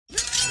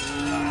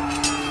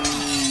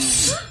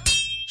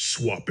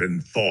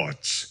Swappin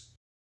thoughts.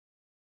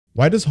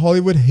 Why does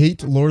Hollywood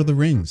hate Lord of the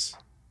Rings?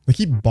 They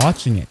keep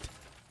botching it.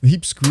 They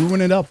keep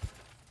screwing it up.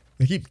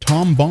 They keep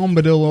Tom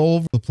Bombadil all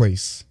over the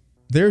place.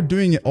 They're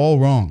doing it all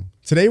wrong.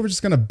 Today we're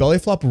just gonna belly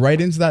flop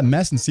right into that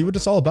mess and see what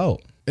it's all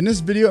about. In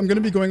this video, I'm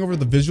gonna be going over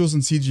the visuals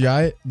and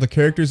CGI, the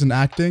characters and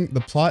acting,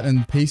 the plot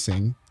and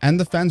pacing, and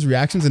the fans'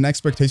 reactions and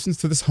expectations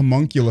to this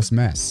homunculus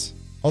mess.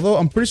 Although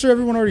I'm pretty sure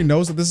everyone already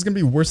knows that this is gonna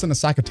be worse than a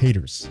sack of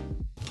taters.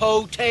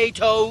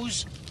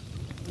 Potatoes.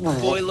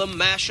 Boil them,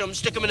 mash them,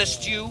 stick them in a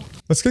stew.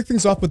 Let's kick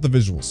things off with the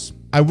visuals.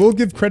 I will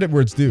give credit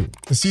where it's due.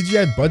 The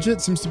CGI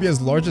budget seems to be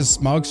as large as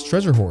Smaug's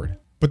treasure hoard.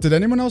 But did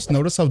anyone else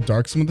notice how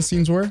dark some of the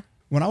scenes were?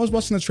 When I was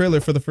watching the trailer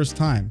for the first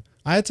time,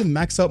 I had to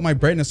max out my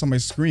brightness on my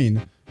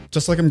screen,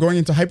 just like I'm going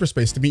into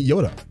hyperspace to meet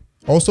Yoda.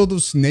 Also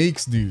those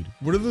snakes, dude.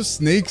 What are those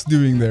snakes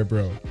doing there,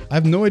 bro? I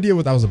have no idea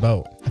what that was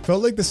about. I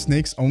felt like the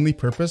snake's only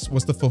purpose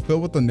was to fulfill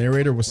what the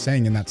narrator was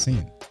saying in that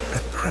scene.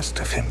 Let the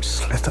rest of him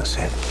slithers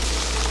in.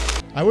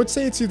 I would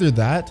say it's either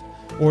that,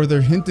 or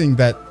they're hinting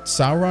that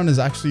Sauron is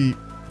actually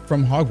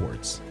from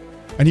Hogwarts,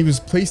 and he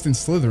was placed in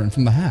Slytherin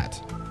from the hat,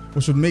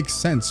 which would make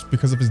sense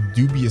because of his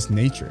dubious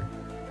nature.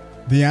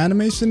 The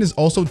animation is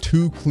also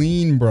too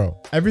clean, bro.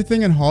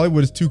 Everything in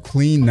Hollywood is too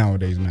clean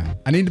nowadays, man.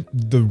 I need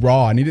the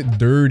raw, I need it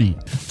dirty.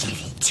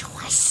 Give it to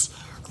us,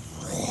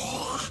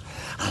 raw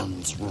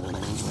and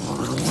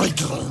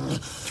wriggling.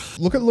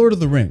 Look at Lord of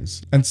the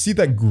Rings and see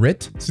that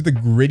grit, see the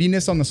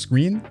grittiness on the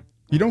screen?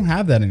 You don't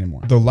have that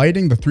anymore. The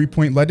lighting, the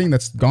 3-point lighting,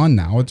 that's gone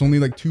now. It's only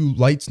like 2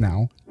 lights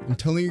now. I'm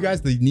telling you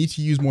guys, they need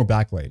to use more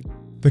backlight.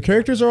 The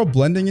characters are all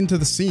blending into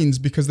the scenes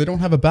because they don't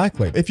have a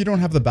backlight. If you don't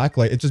have the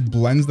backlight, it just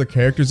blends the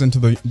characters into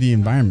the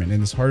environment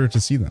and it's harder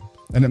to see them.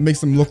 And it makes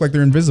them look like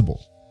they're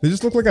invisible. They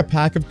just look like a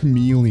pack of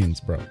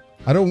chameleons, bro.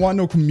 I don't want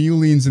no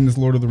chameleons in this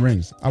Lord of the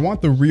Rings. I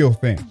want the real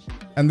thing.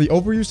 And the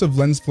overuse of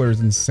lens flare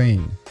is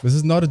insane. This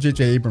is not a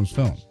J.J. Abrams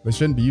film. They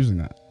shouldn't be using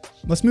that.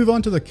 Let's move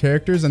on to the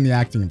characters and the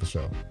acting of the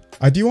show.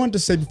 I do want to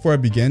say before I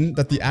begin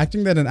that the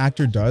acting that an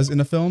actor does in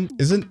a film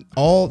isn't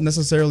all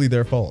necessarily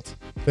their fault.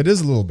 It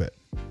is a little bit.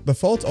 The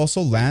fault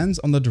also lands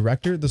on the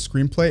director, the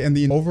screenplay, and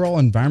the overall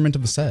environment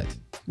of the set.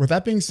 With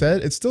that being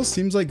said, it still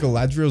seems like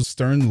Galadriel's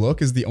stern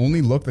look is the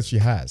only look that she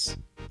has.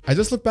 I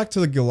just look back to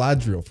the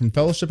Galadriel from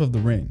Fellowship of the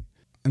Ring,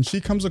 and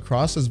she comes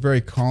across as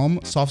very calm,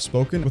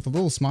 soft-spoken with a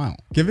little smile,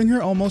 giving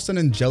her almost an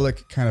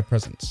angelic kind of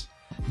presence.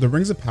 The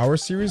Rings of Power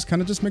series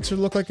kind of just makes her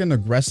look like an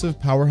aggressive,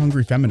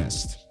 power-hungry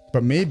feminist.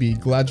 But maybe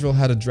Galadriel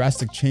had a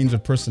drastic change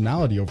of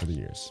personality over the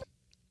years.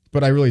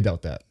 But I really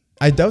doubt that.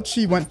 I doubt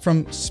she went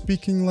from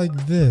speaking like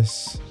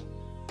this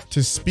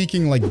to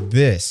speaking like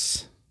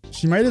this.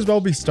 She might as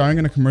well be starring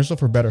in a commercial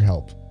for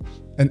BetterHelp.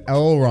 An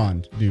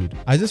Elrond, dude.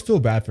 I just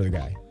feel bad for the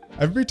guy.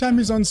 Every time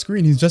he's on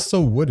screen, he's just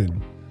so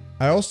wooden.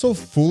 I also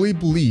fully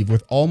believe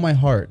with all my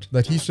heart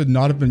that he should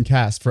not have been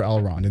cast for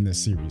Elrond in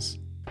this series.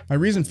 My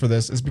reason for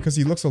this is because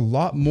he looks a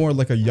lot more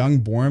like a young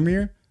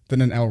Boromir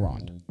than an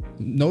Elrond.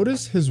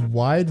 Notice his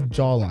wide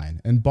jawline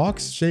and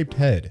box-shaped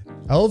head.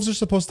 Elves are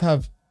supposed to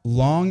have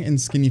long and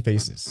skinny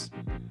faces.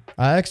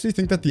 I actually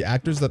think that the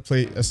actors that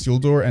play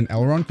Isildur and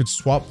Elrond could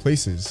swap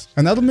places,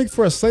 and that'll make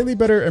for a slightly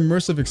better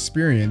immersive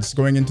experience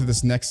going into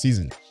this next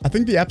season. I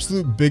think the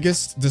absolute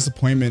biggest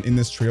disappointment in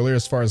this trailer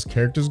as far as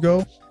characters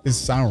go is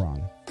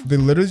Sauron. They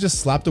literally just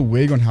slapped a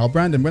wig on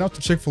Halbrand and went out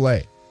to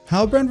Chick-fil-A.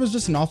 Halbrand was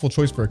just an awful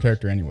choice for a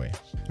character anyway.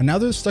 And now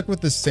they're stuck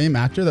with this same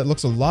actor that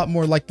looks a lot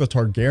more like the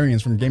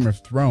Targaryens from Game of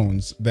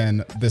Thrones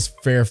than this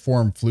fair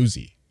form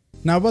floozy.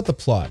 Now about the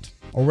plot,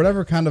 or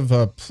whatever kind of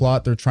a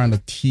plot they're trying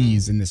to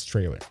tease in this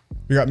trailer.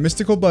 We got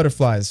mystical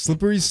butterflies,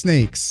 slippery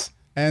snakes,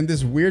 and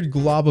this weird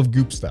glob of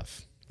goop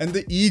stuff. And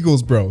the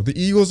eagles, bro.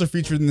 The eagles are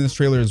featured in this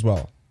trailer as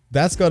well.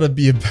 That's gotta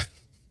be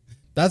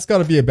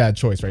a bad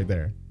choice right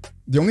there.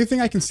 The only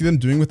thing I can see them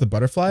doing with the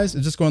butterflies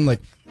is just going like,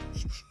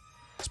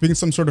 speaking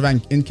some sort of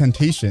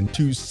incantation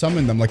to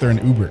summon them like they're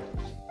an Uber.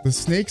 The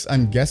snakes,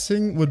 I'm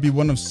guessing, would be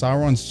one of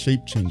Sauron's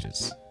shape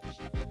changes.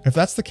 If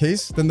that's the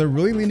case, then they're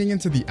really leaning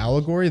into the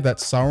allegory that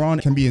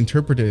Sauron can be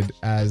interpreted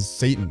as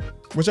Satan,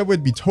 which I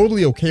would be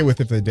totally okay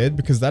with if they did,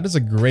 because that is a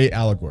great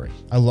allegory.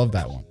 I love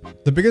that one.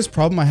 The biggest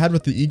problem I had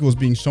with the eagles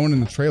being shown in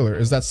the trailer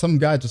is that some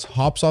guy just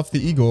hops off the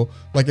eagle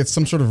like it's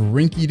some sort of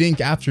rinky-dink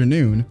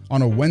afternoon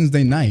on a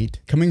Wednesday night,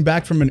 coming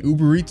back from an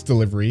Uber Eats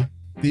delivery.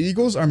 The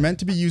eagles are meant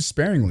to be used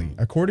sparingly,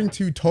 according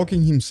to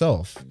Tolkien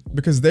himself,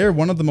 because they're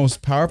one of the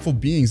most powerful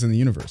beings in the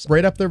universe,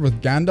 right up there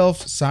with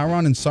Gandalf,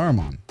 Sauron, and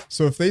Saruman.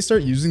 So if they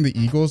start using the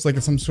eagles like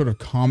it's some sort of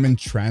common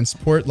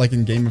transport like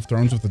in Game of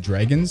Thrones with the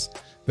dragons,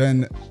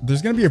 then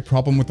there's gonna be a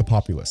problem with the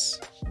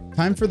populace.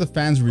 Time for the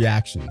fans'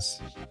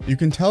 reactions. You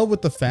can tell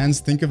what the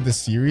fans think of this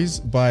series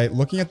by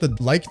looking at the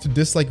like to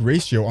dislike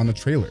ratio on the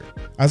trailer.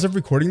 As of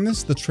recording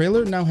this, the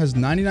trailer now has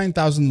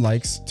 99,000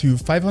 likes to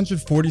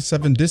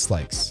 547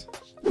 dislikes.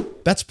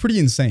 That's pretty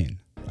insane.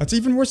 That's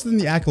even worse than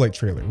the Acolyte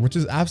trailer, which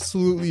is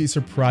absolutely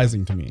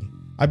surprising to me.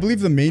 I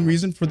believe the main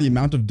reason for the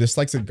amount of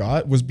dislikes it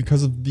got was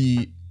because of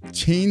the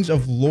change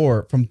of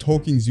lore from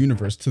Tolkien's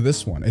universe to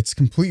this one. It's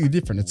completely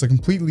different. It's a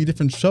completely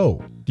different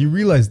show. Do you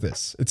realize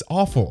this? It's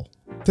awful.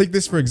 Take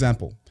this for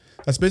example.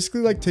 That's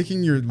basically like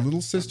taking your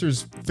little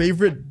sister's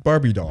favorite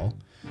Barbie doll,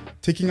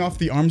 taking off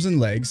the arms and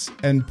legs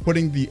and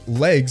putting the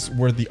legs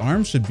where the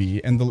arms should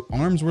be and the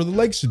arms where the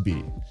legs should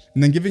be,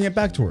 and then giving it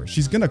back to her.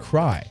 She's gonna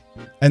cry.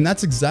 And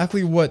that's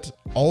exactly what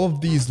all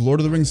of these Lord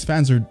of the Rings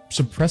fans are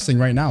suppressing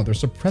right now. They're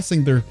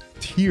suppressing their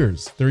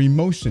tears, their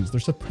emotions. They're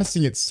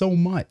suppressing it so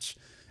much,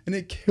 and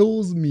it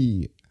kills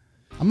me.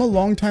 I'm a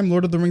longtime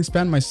Lord of the Rings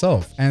fan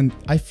myself, and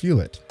I feel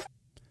it.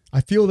 I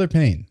feel their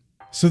pain.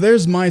 So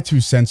there's my 2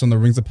 cents on the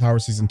Rings of Power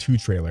Season 2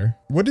 trailer.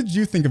 What did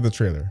you think of the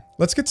trailer?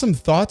 Let's get some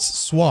thoughts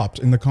swapped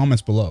in the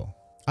comments below.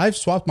 I've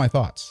swapped my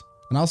thoughts,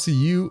 and I'll see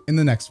you in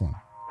the next one.